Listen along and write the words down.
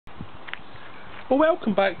Well,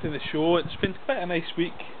 welcome back to the show. It's been quite a nice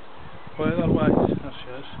week weather-wise. There she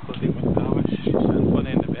is, bloody McTavish. She's sitting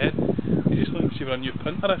funny in the bed. We're just looking to see where our new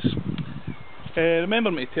printer is.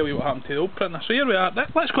 Remember me to tell you what happened to the old printer. So here we are.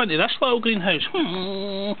 Let's go into this little greenhouse.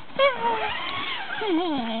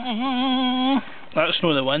 That's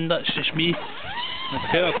not the wind, that's just me. The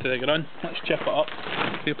feather to the ground. Let's chip it up.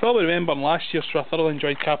 You probably remember last year, so I thoroughly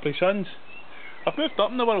enjoyed Capri Suns. I've moved up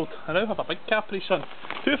in the world. I now have a big Capri Sun.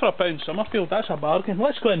 2 for £1 Summerfield, that's a bargain.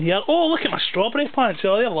 Let's go in here. Oh, look at my strawberry plants.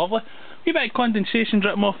 Oh, they're lovely. Wee bit of condensation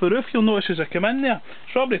dripping off the roof, you'll notice as I come in there.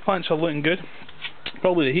 Strawberry plants are looking good.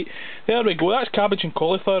 Probably the heat. There we go, that's cabbage and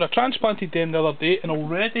cauliflower. I transplanted them the other day and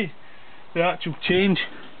already the actual change.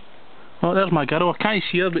 Oh, there's my girl. I can't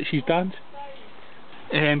see her, but she's danced.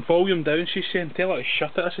 Volume down, she's saying, tell her to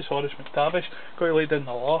shut it. This is Horace McTavish, got to lay down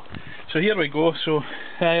the law. So here we go. So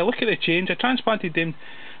look at the change. I transplanted them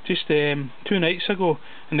just 2 nights ago,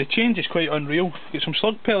 and the change is quite unreal. Get some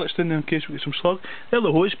slug pellets down there in case we get some slug. There's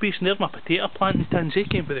the hose piece, and there's my potato planting tins. They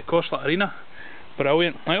came for the Costlet Arena.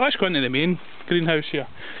 Brilliant. Right, let's go into the main greenhouse here.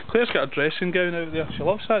 Claire's got a dressing gown out there. She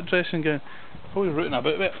loves that dressing gown. Always rooting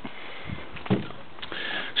about it.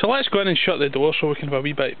 So let's go in and shut the door so we can have a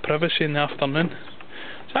wee bit of privacy in the afternoon.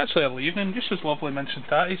 It's actually early evening, just as lovely mince and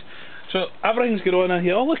tatties. So everything's going on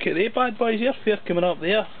here. Oh, look at they bad boys, they're fair coming up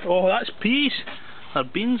there. Oh, that's peas or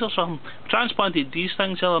beans or something. Transplanted these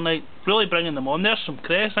things the other night, really bringing them on. There's some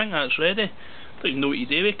cress, I think that's ready. Don't even know what you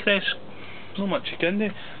do with cress. Not much you can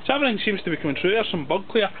do. So everything seems to be coming through. There's some bug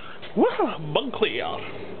clear. Woo, bug clear.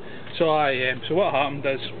 So so what happened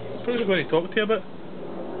is, what was I going to talk to you about?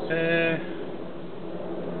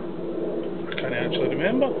 I can't actually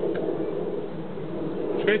remember.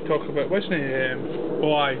 I was going to talk about, wasn't it?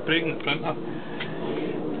 Breaking the printer.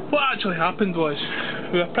 What actually happened was,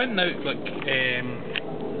 we were printing out like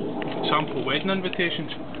sample wedding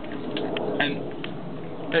invitations, and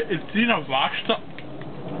it's been a vashed up,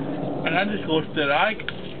 and I just lost the rag,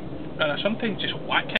 and I sometimes just whack it.